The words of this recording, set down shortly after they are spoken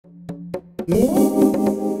On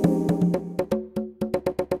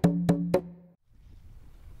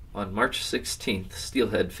March 16th,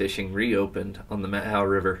 steelhead fishing reopened on the Methow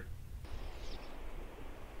River.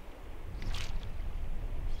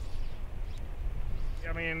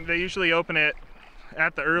 I mean, they usually open it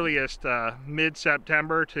at the earliest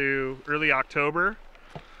mid-September to early October,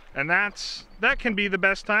 and that can be the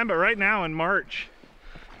best time, but right now in March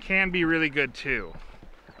can be really good too.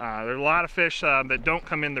 There are a lot of fish that don't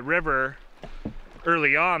come in the river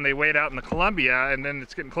early on. They wait out in the Columbia, and then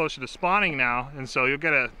it's getting closer to spawning now, and so you'll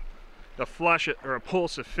get a flush or a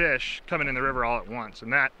pulse of fish coming in the river all at once,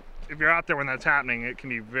 and that, if you're out there when that's happening, it can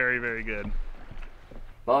be very, very good.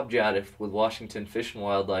 Bob Jadif with Washington Fish and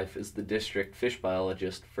Wildlife is the district fish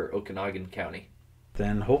biologist for Okanagan County.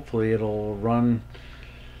 Then hopefully it'll run,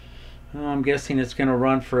 I'm guessing it's going to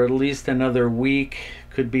run for at least another week,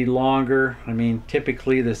 could be longer. I mean,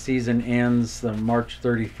 typically the season ends March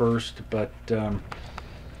 31st, but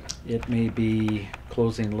it may be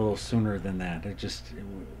closing a little sooner than that.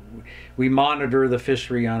 We monitor the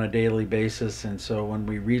fishery on a daily basis, and so when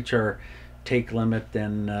we reach our take limit,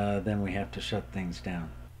 then we have to shut things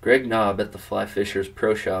down. Greg Knobb at the Fly Fishers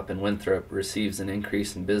Pro Shop in Winthrop receives an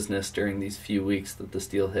increase in business during these few weeks that the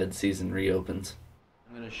steelhead season reopens.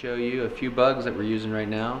 I'm going to show you a few bugs that we're using right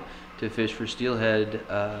now to fish for steelhead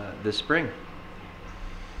this spring.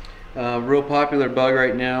 Real popular bug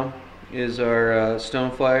right now is our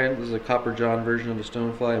stonefly. This is a copper john version of a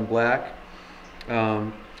stonefly in black.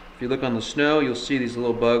 If you look on the snow, you'll see these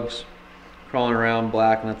little bugs crawling around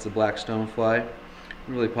black, and that's the black stonefly.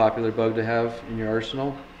 Really popular bug to have in your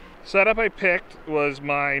arsenal. Setup I picked was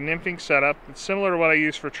my nymphing setup. It's similar to what I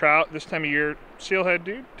use for trout. This time of year, steelhead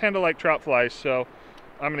do tend to like trout flies, so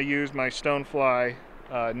I'm going to use my stonefly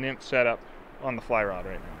nymph setup on the fly rod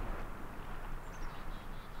right now.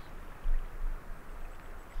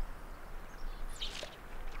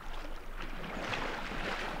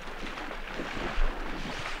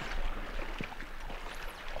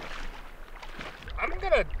 I'm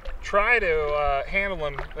gonna try to handle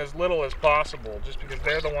them as little as possible, just because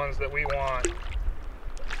they're the ones that we want.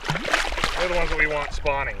 They're the ones that we want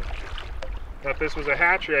spawning. Now, if this was a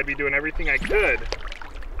hatchery, I'd be doing everything I could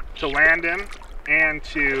to land him and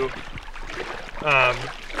to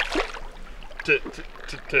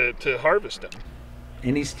harvest him.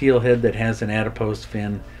 Any steelhead that has an adipose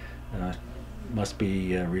fin must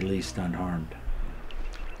be released unharmed.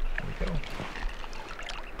 There we go.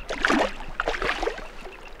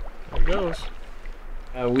 There goes.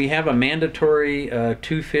 We have a mandatory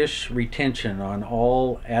 2-fish retention on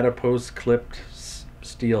all adipose clipped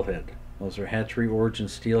steelhead. Those are hatchery origin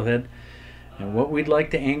steelhead. And what we'd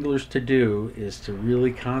like the anglers to do is to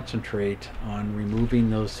really concentrate on removing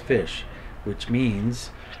those fish, which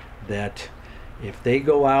means that if they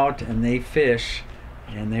go out and they fish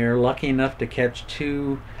and they're lucky enough to catch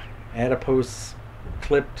 2 adipose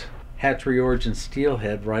clipped hatchery origin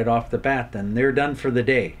steelhead right off the bat, then they're done for the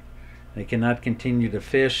day. They cannot continue to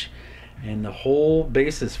fish, and the whole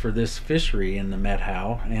basis for this fishery in the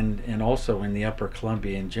Methow and also in the Upper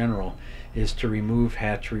Columbia in general is to remove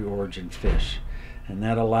hatchery origin fish. And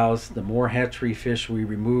that allows, the more hatchery fish we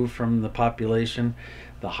remove from the population,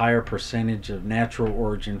 the higher percentage of natural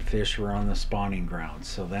origin fish are on the spawning grounds.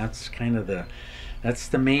 So that's kind of that's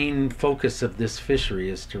the main focus of this fishery,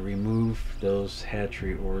 is to remove those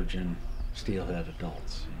hatchery origin steelhead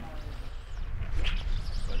adults.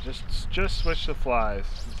 Just switch the flies.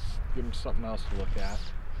 Just give them something else to look at.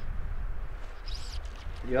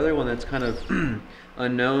 The other one that's kind of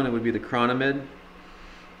unknown, it would be the chronomid.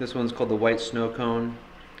 This one's called the white snow cone.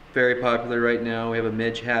 Very popular right now. We have a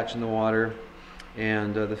midge hatch in the water,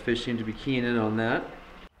 and the fish seem to be keying in on that.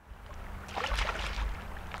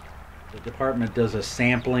 The department does a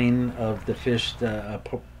sampling of the fish, a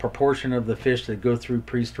proportion of the fish that go through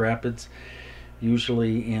Priest Rapids,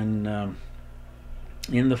 usually in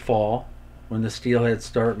the fall when the steelhead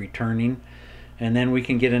start returning, and then we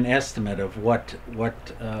can get an estimate of what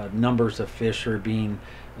numbers of fish are being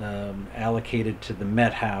allocated to the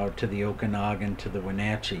Methow, to the Okanagan, to the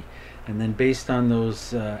Wenatchee, and then based on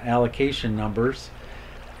those allocation numbers,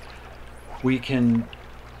 we can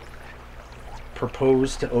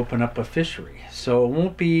propose to open up a fishery. So it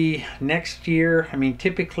won't be next year. I mean,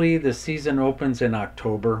 typically the season opens in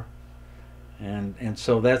October. And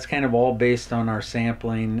so that's kind of all based on our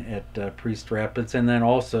sampling at Priest Rapids, and then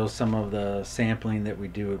also some of the sampling that we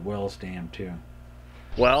do at Wells Dam too.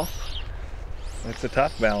 Well, it's a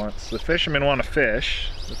tough balance. The fishermen want to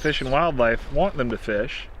fish, the fish and wildlife want them to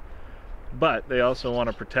fish, but they also want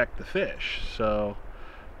to protect the fish. So,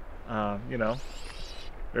 you know,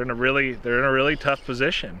 they're in a really tough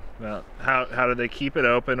position. Now, how do they keep it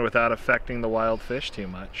open without affecting the wild fish too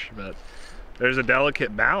much? But there's a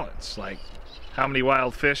delicate balance. Like, how many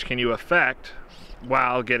wild fish can you affect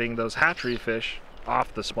while getting those hatchery fish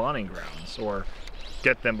off the spawning grounds, or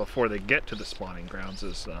get them before they get to the spawning grounds?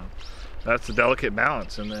 That's a delicate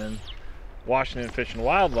balance. And then Washington Fish and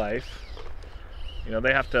Wildlife, you know,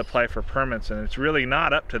 they have to apply for permits, and it's really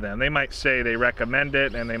not up to them. They might say they recommend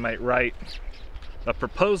it, and they might write a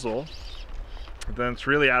proposal, but then it's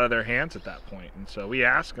really out of their hands at that point. And so we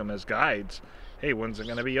ask them as guides, hey, when's it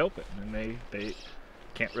going to be open? And they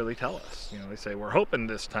can't really tell us. You know, they say we're hoping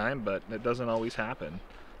this time, but it doesn't always happen.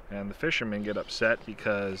 And the fishermen get upset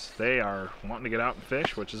because they are wanting to get out and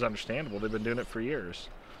fish, which is understandable. They've been doing it for years.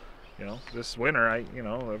 You know, this winter,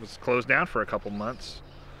 it was closed down for a couple months,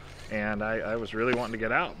 and I was really wanting to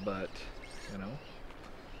get out, but, you know,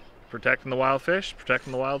 protecting the wild fish,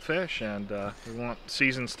 and we want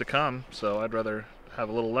seasons to come, so I'd rather have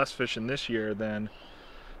a little less fishing this year than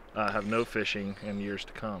have no fishing in years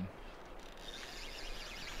to come.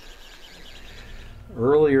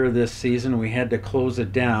 Earlier this season we had to close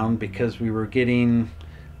it down because we were getting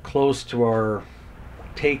close to our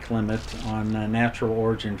take limit on natural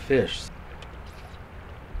origin fish.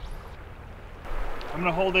 I'm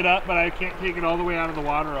gonna hold it up, but I can't take it all the way out of the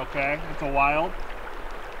water, okay? It's a wild.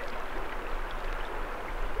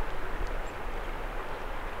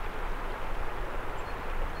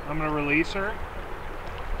 I'm gonna release her.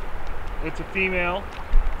 It's a female.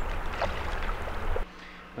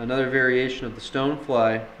 Another variation of the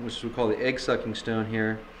stonefly, which we call the egg-sucking stone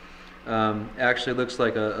here, actually looks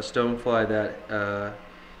like a stonefly that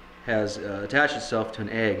has attached itself to an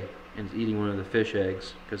egg and is eating one of the fish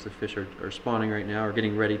eggs, because the fish are spawning right now, or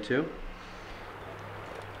getting ready to.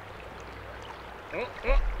 Oh,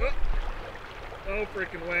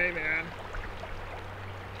 freaking way, man.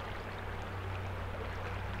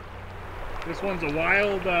 This one's a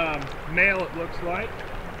wild male, it looks like.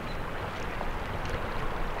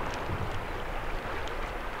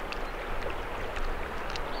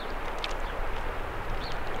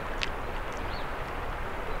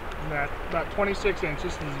 About 26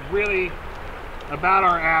 inches. This is really about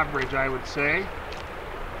our average, I would say.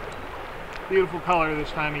 Beautiful color this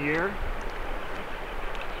time of year.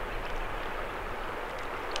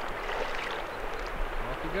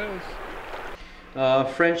 Off he goes.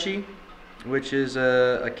 Frenchie, which is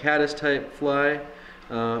a caddis type fly,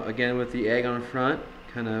 again with the egg on front,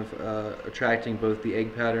 kind of attracting both the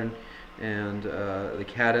egg pattern and the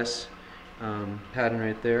caddis pattern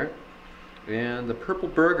right there. And the purple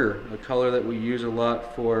burger, a color that we use a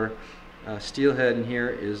lot for steelhead in here,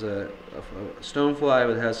 is a stonefly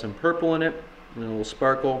that has some purple in it and a little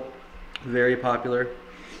sparkle, very popular.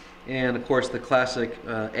 And of course the classic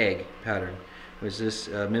egg pattern, which this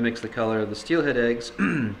mimics the color of the steelhead eggs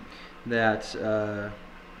that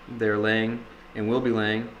they're laying and will be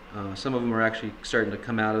laying. Some of them are actually starting to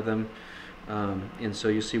come out of them, and so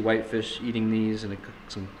you see whitefish eating these and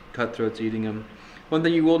some cutthroats eating them. One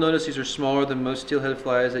thing you will notice, these are smaller than most steelhead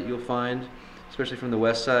flies that you'll find, especially from the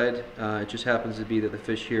west side. It just happens to be that the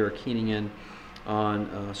fish here are keening in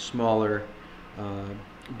on smaller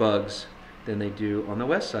bugs than they do on the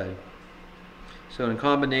west side. So in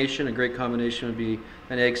combination, a great combination would be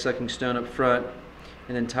an egg-sucking stone up front,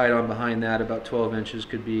 and then tied on behind that about 12 inches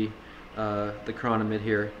could be the chronomid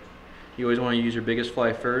here. You always want to use your biggest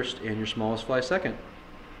fly first and your smallest fly second.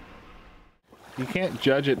 You can't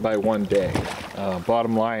judge it by one day,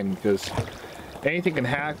 bottom line, because anything can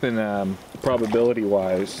happen probability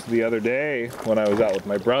wise. The other day when I was out with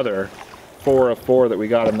my brother, 4 of 4 that we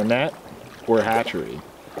got in the net were hatchery.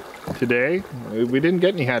 Today we didn't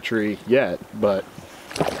get any hatchery yet, but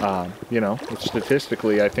you know,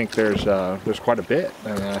 statistically I think there's quite a bit,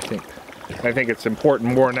 and I think it's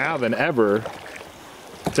important more now than ever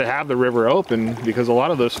to have the river open, because a lot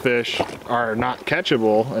of those fish are not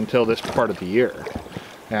catchable until this part of the year.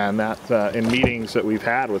 And that in meetings that we've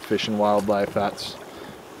had with Fish and Wildlife, that's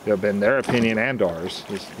been their opinion and ours.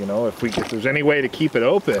 Is, you know, if there's any way to keep it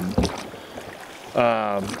open,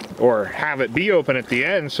 or have it be open at the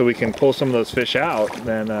end so we can pull some of those fish out,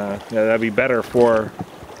 then that'd be better for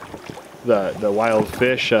the wild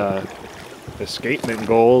fish escapement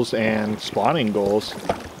goals and spawning goals.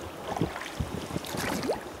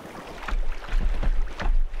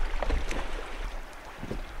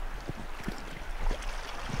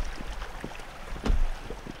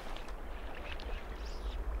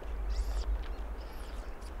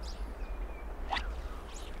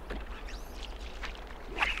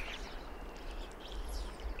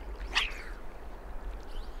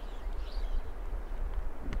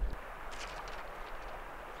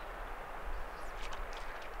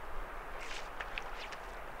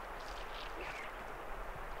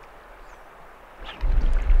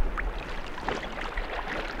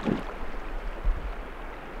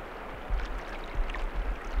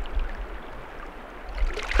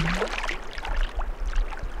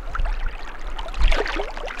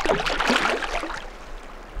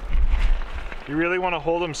 You really want to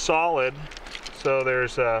hold them solid, so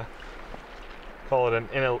there's call it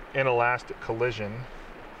an inelastic collision.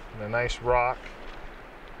 And a nice rock.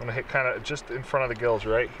 I'm gonna hit kind of just in front of the gills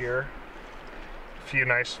right here. A few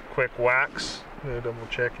nice quick whacks. Double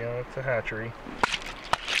check, you know, it's a hatchery.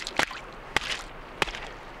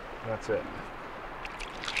 That's it.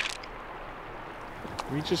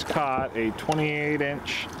 We just caught a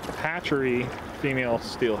 28-inch hatchery female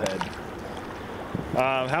steelhead.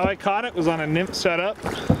 How I caught it was on a nymph setup.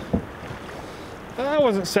 I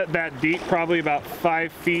wasn't set that deep, probably about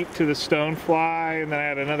 5 feet to the stone fly, and then I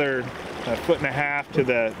had another 1.5 feet to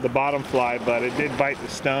the bottom fly, but it did bite the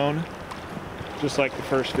stone, just like the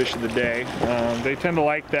first fish of the day. They tend to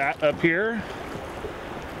like that up here.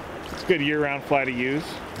 It's a good year-round fly to use,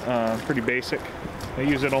 pretty basic. I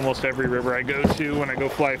use it almost every river I go to when I go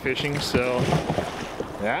fly fishing, so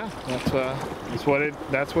yeah, that's what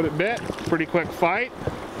it bit. Pretty quick fight,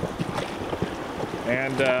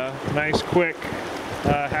 and nice quick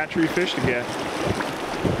hatchery fish to get.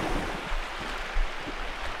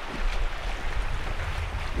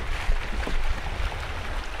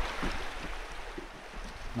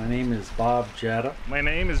 My name is Bob Jetta. My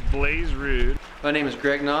name is Blaze Rude. My name is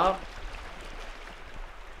Greg Knob.